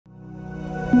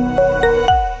Hi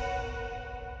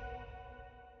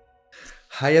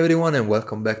everyone and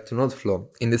welcome back to NodeFlow.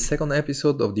 In the second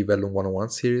episode of the Vellum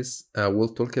 101 series, we'll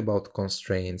talk about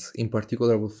constraints. In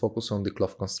particular, we'll focus on the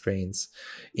cloth constraints.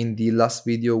 In the last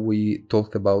video, we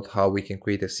talked about how we can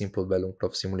create a simple Vellum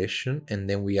cloth simulation, and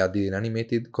then we added an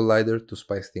animated collider to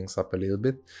spice things up a little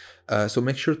bit. So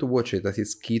make sure to watch it, as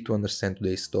it's key to understand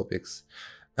today's topics.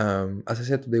 As I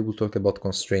said, today we'll talk about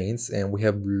constraints, and we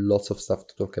have lots of stuff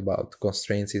to talk about.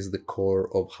 Constraints is the core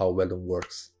of how Vellum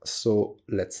works. So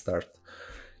let's start.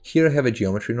 Here I have a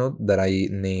geometry node that I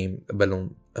name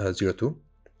Vellum 02,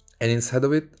 and inside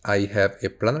of it I have a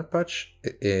planar patch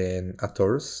in a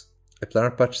torus, a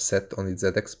planar patch set on the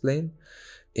ZX plane,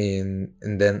 and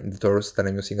then the torus that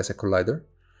I'm using as a collider.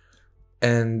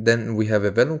 And then we have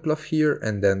a Vellum cloth here,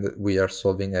 and then we are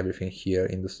solving everything here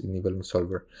in the Vellum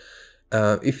solver.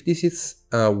 If this is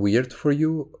weird for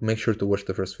you, make sure to watch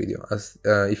the first video, as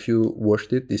if you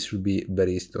watched it, this should be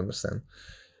very easy to understand.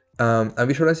 I'm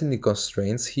visualizing the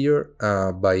constraints here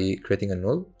by creating a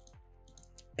node.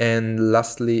 And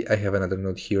lastly, I have another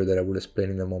node here that I will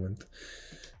explain in a moment.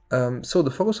 So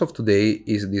the focus of today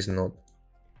is this node.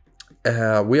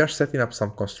 We are setting up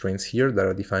some constraints here that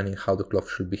are defining how the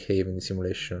cloth should behave in the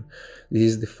simulation. This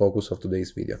is the focus of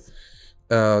today's video.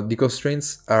 The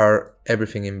constraints are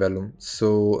everything in Vellum.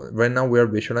 So right now we are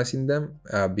visualizing them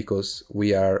because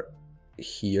we are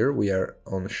here, we are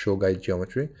on show guide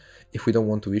geometry. If we don't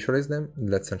want to visualize them,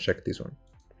 let's uncheck this one.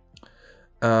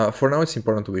 For now it's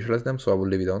important to visualize them, so I will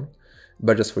leave it on,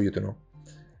 but just for you to know.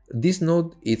 This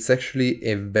node, it's actually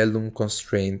a Vellum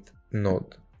constraint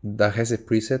node that has a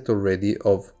preset already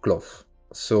of cloth.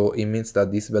 So it means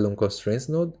that this Vellum constraints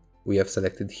node, we have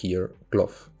selected here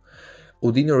cloth.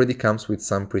 Houdini already comes with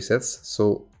some presets,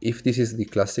 so if this is the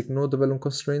classic node of Vellum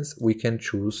constraints, we can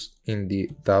choose in the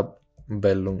tab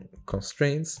Vellum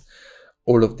constraints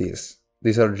all of these.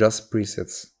 These are just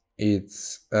presets.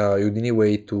 It's a Houdini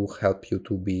way to help you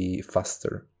to be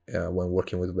faster when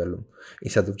working with Vellum,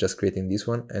 instead of just creating this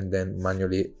one and then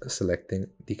manually selecting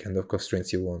the kind of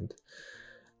constraints you want.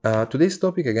 Today's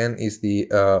topic again is the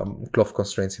cloth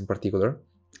constraints in particular.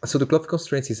 So the cloth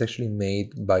constraints is actually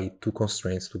made by two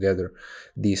constraints together,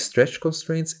 the stretch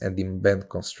constraints and the bend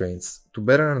constraints. To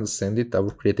better understand it, I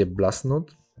will create a blast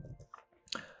node.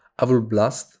 I will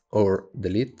blast or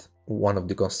delete one of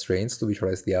the constraints to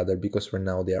visualize the other, because right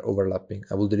now they are overlapping.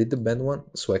 I will delete the bend one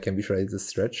so I can visualize the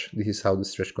stretch. This is how the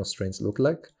stretch constraints look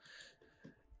like.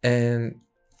 And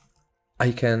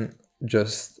I can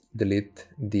just delete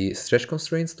the stretch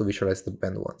constraints to visualize the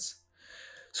bend ones.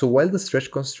 So while the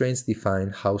stretch constraints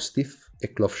define how stiff a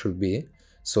cloth should be,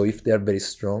 so if they are very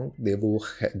strong, they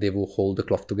will hold the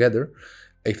cloth together.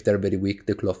 If they're very weak,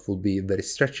 the cloth will be very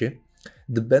stretchy.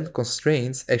 The bend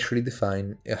constraints actually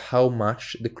define how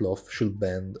much the cloth should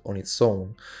bend on its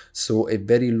own. So a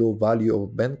very low value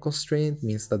of bend constraint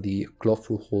means that the cloth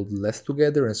will hold less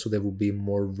together, and so there will be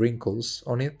more wrinkles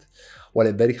on it, while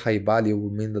a very high value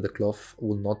will mean that the cloth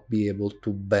will not be able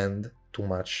to bend too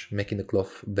much, making the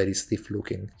cloth very stiff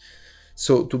looking.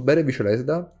 So to better visualize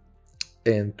that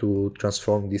and to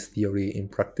transform this theory in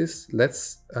practice,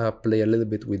 let's play a little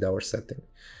bit with our setting.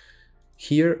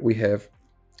 Here we have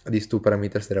these two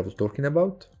parameters that I was talking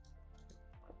about,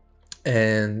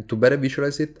 and to better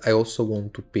visualize it, I also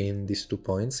want to pin these 2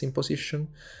 points in position.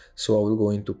 So I will go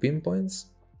into pin points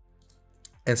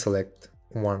and select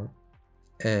 1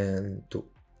 and 2.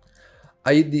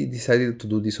 I decided to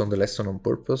do this on the lesson on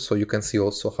purpose, so you can see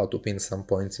also how to pin some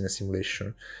points in a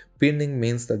simulation. Pinning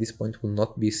means that this point will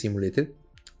not be simulated,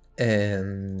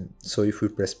 and so if we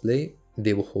press play,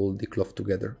 they will hold the cloth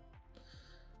together.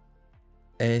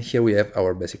 And here we have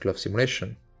our basic cloth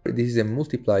simulation. This is a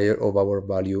multiplier of our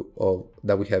value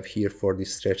that we have here for the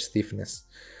stretch stiffness.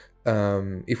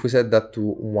 If we set that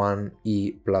to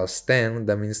 1e plus 10,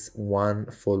 that means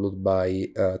 1 followed by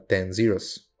 10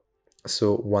 zeros.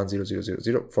 So 1 0 0 0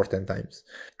 0 for 10 times.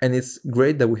 And it's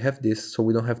great that we have this, so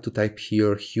we don't have to type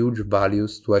here huge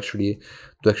values to actually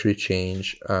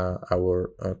change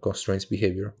our constraints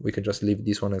behavior. We can just leave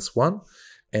this one as 1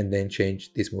 and then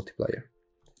change this multiplier.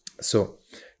 So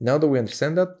now that we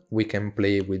understand that, we can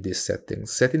play with these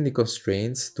settings. Setting the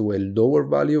constraints to a lower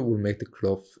value will make the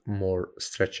cloth more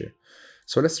stretchy.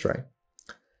 So let's try.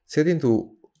 Setting to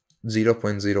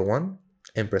 0.01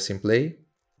 and pressing play.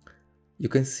 You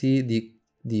can see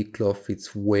the cloth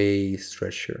is way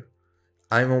stretchier.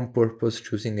 I'm on purpose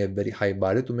choosing a very high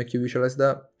value to make you visualize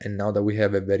that, and now that we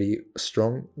have a very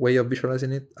strong way of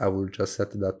visualizing it, I will just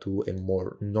set that to a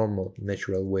more normal,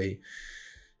 natural way.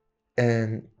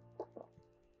 And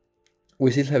we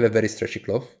still have a very stretchy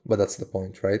cloth, but that's the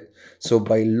point, right? So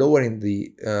by lowering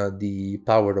the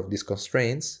power of these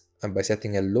constraints and by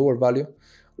setting a lower value,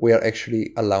 we are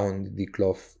actually allowing the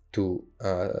cloth to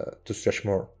stretch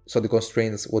more. So the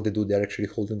constraints, what they do, they're actually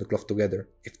holding the cloth together.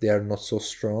 If they are not so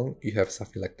strong, you have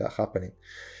something like that happening.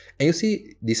 And you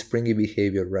see this springy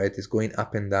behavior, right? It's going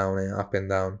up and down and up and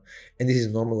down. And this is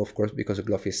normal, of course, because the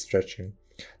cloth is stretching.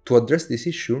 To address this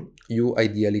issue, you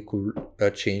ideally could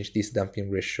change this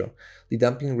damping ratio. The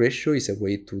damping ratio is a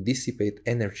way to dissipate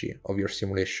energy of your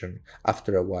simulation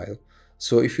after a while.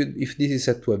 So if this is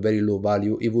set to a very low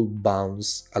value, it will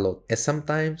bounce a lot. And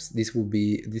sometimes this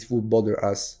will bother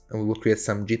us, and we will create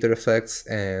some jitter effects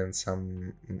and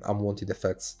some unwanted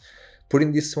effects.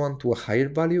 Putting this one to a higher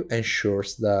value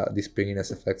ensures that the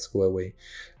springiness effects go away.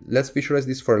 Let's visualize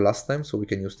this for a last time so we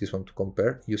can use this one to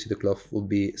compare. You see the cloth will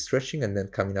be stretching and then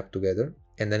coming up together,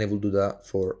 and then it will do that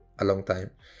for a long time.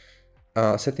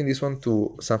 Setting this one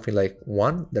to something like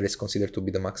 1, that is considered to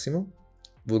be the maximum,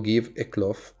 will give a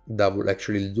cloth that will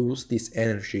actually lose this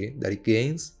energy that it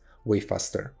gains way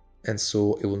faster. And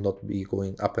so it will not be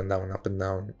going up and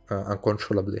down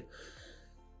uncontrollably.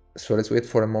 So let's wait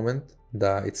for a moment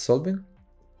that it's solving.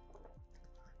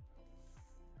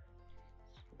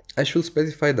 I should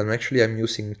specify that I'm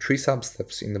using 3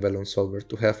 substeps in the Vellum solver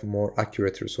to have more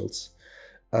accurate results.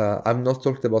 I've not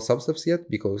talked about substeps yet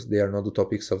because they are not the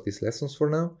topics of these lessons for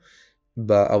now,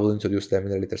 but I will introduce them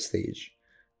in a later stage.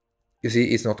 You see,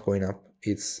 it's not going up.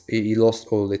 It lost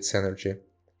all its energy.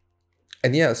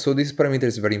 And yeah, so this parameter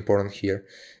is very important here.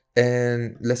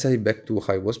 And let's set it back to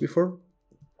how it was before.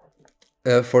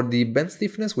 For the bend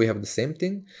stiffness, we have the same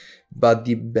thing, but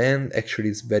the bend actually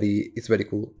is very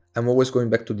cool. I'm always going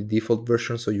back to the default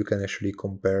version so you can actually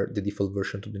compare the default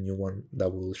version to the new one that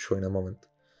we'll show in a moment.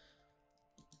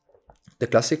 The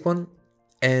classic one,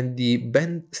 and the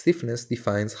bend stiffness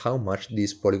defines how much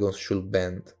these polygons should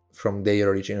bend from their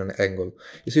original angle.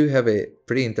 You see we have a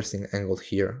pretty interesting angle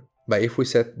here, but if we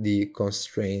set the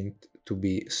constraint to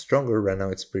be stronger, right now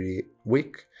it's pretty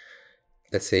weak.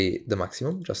 Let's say the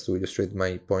maximum, just to illustrate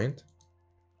my point.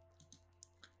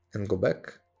 And go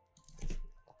back.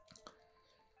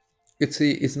 You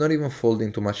see, it's not even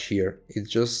folding too much here.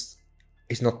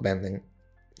 It's not bending.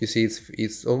 You see,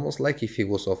 it's almost like if it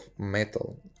was of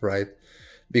metal, right?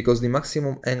 Because the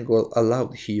maximum angle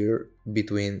allowed here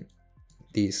between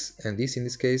this and this in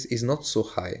this case is not so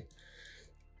high.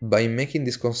 By making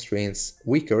these constraints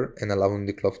weaker and allowing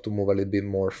the cloth to move a little bit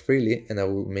more freely, and I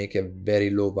will make a very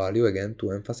low value again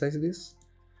to emphasize this,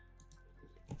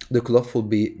 the cloth will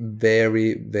be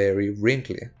very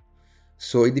wrinkly.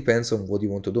 So it depends on what you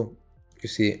want to do. You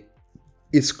see,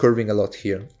 it's curving a lot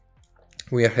here.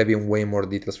 We are having way more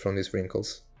details from these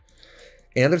wrinkles.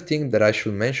 Another thing that I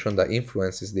should mention that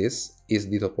influences this is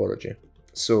the topology.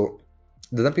 So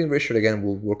the damping ratio again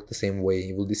will work the same way.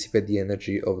 It will dissipate the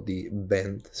energy of the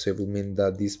bend, so it will mean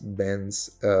that these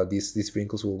bends, these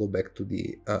wrinkles will go back to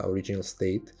the original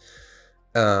state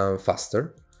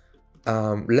faster.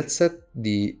 Let's set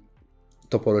the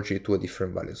topology to a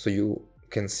different value so you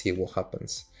can see what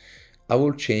happens. I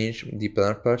will change the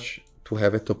planar patch to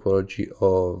have a topology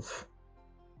of,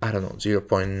 I don't know,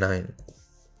 0.9,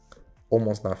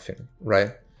 almost nothing,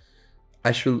 right?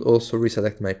 I should also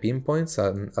reselect my pinpoints,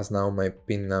 as now my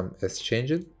pin num has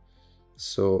changed.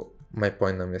 So my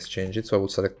point num has changed. So I will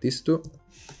select these two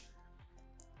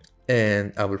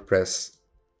and I will press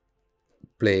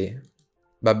play.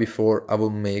 But before I will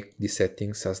make the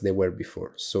settings as they were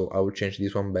before. So I will change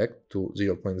this one back to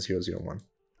 0.001.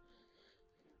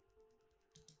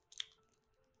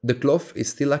 The cloth is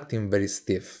still acting very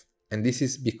stiff. And this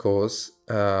is because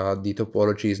the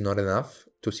topology is not enough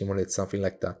to simulate something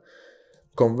like that.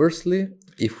 Conversely,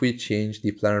 if we change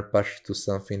the planar patch to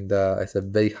something that has a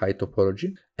very high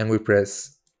topology and we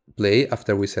press play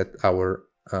after we set our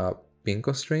pin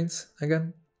constraints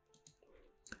again.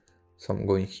 So I'm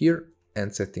going here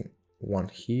and setting one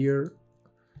here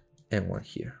and one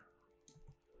here.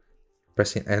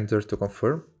 Pressing enter to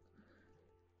confirm.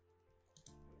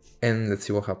 And let's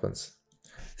see what happens.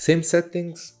 Same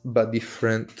settings, but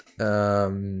different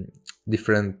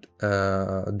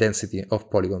density of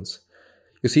polygons.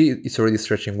 You see, it's already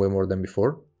stretching way more than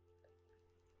before,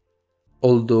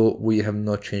 although we have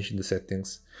not changed the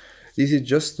settings. This is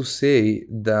just to say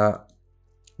that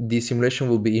the simulation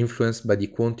will be influenced by the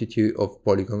quantity of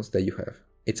polygons that you have.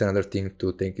 It's another thing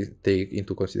to take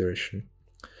into consideration.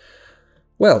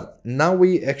 Well, now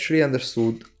we actually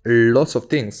understood lots of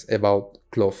things about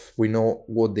cloth. We know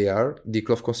what they are, the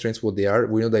cloth constraints, what they are.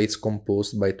 We know that it's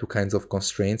composed by two kinds of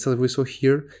constraints as we saw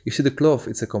here. You see the cloth,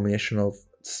 it's a combination of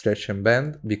stretch and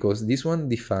bend because this one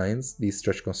defines the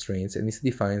stretch constraints and this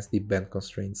defines the bend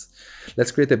constraints.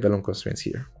 Let's create a Vellum constraints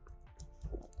here.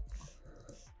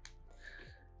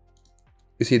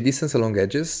 You see, distance along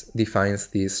edges defines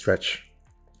the stretch,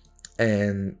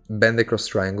 and bend across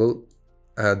triangle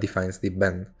defines the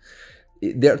bend.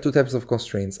 There are two types of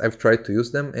constraints. I've tried to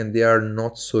use them and they are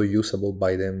not so usable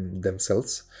by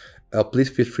themselves. Please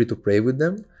feel free to play with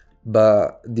them.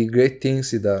 But the great thing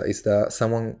is that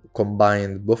someone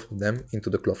combined both of them into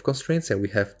the cloth constraints, and we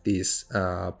have this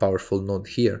powerful node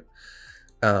here.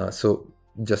 So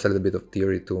just a little bit of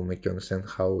theory to make you understand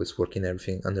how it's working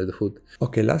everything under the hood.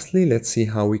 Okay, lastly, let's see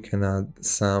how we can add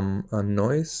some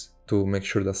noise to make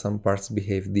sure that some parts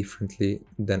behave differently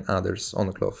than others on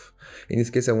the cloth. In this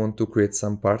case, I want to create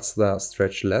some parts that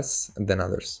stretch less than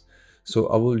others. So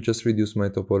I will just reduce my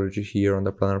topology here on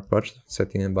the planar patch,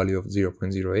 setting a value of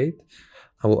 0.08.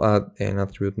 I will add an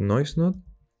attribute noise node.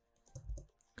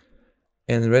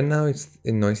 And right now it's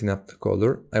a noise enough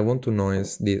color. I want to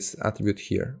noise this attribute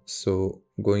here. So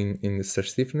going in the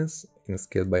stretch stiffness, in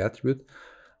scale by attribute,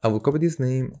 I will copy this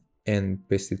name and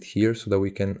paste it here so that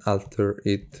we can alter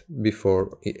it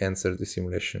before it enters the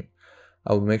simulation.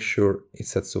 I will make sure it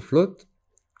sets to float,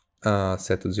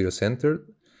 set to 0 centered,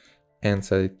 and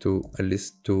set it to at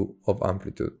least 2 of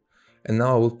amplitude. And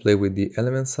now I will play with the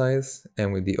element size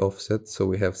and with the offset, so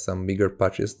we have some bigger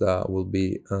patches that will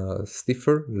be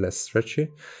stiffer, less stretchy,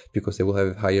 because they will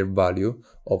have a higher value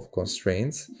of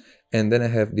constraints. And then I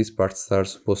have these parts that are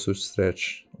supposed to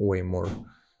stretch way more.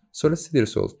 So let's see the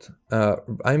result.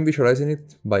 I'm visualizing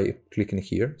it by clicking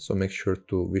here, so make sure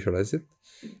to visualize it.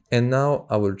 And now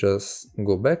I will just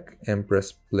go back and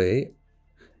press play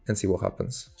and see what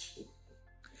happens.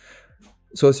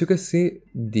 So as you can see,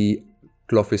 the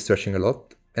cloth is stretching a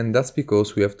lot, and that's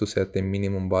because we have to set a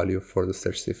minimum value for the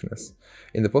stretch stiffness.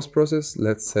 In the post process,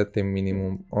 let's set a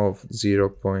minimum of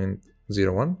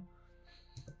 0.01,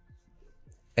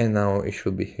 and now it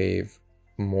should behave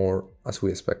more as we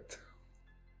expect.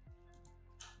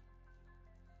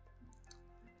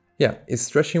 Yeah, it's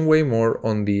stretching way more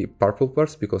on the purple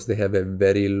parts because they have a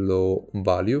very low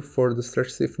value for the stretch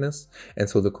stiffness, and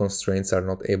so the constraints are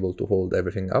not able to hold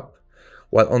everything up.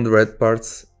 While on the red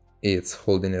parts, it's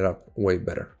holding it up way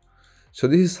better. So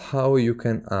this is how you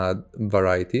can add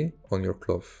variety on your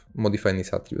cloth, modifying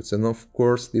these attributes. And of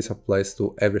course, this applies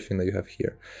to everything that you have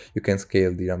here. You can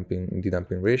scale the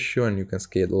damping ratio, and you can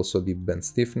scale also the bend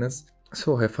stiffness.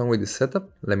 So have fun with this setup.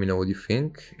 Let me know what you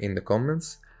think in the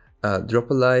comments. Drop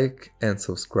a like and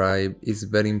subscribe is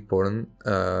very important,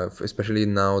 especially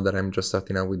now that I'm just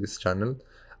starting out with this channel.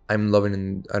 I'm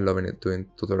loving it doing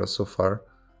tutorials so far.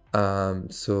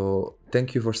 So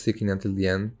thank you for sticking until the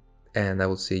end, and I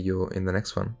will see you in the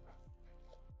next one.